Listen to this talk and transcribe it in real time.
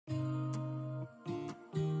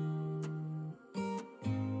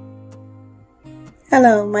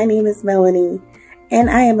Hello, my name is Melanie, and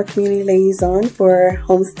I am a community liaison for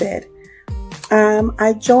Homestead.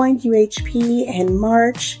 I joined UHP in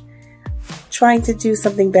March, trying to do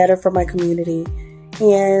something better for my community,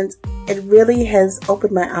 and it really has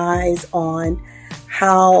opened my eyes on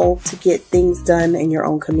how to get things done in your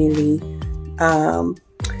own community.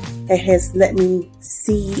 It has let me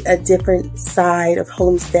see a different side of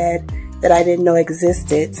Homestead that I didn't know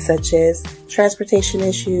existed, such as transportation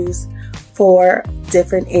issues for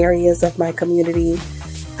different areas of my community,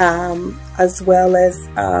 as well as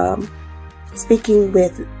speaking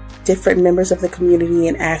with different members of the community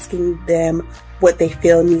and asking them what they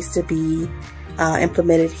feel needs to be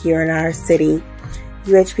implemented here in our city.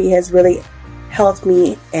 UHP has really helped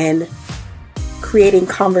me in creating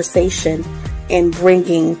conversation and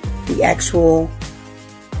bringing the actual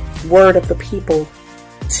word of the people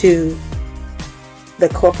to the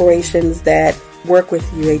corporations that work with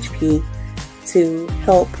UHP to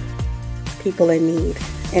help people in need.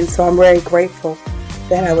 And so I'm very grateful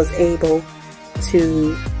that I was able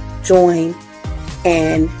to join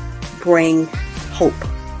and bring hope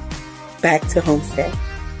back to Homestead.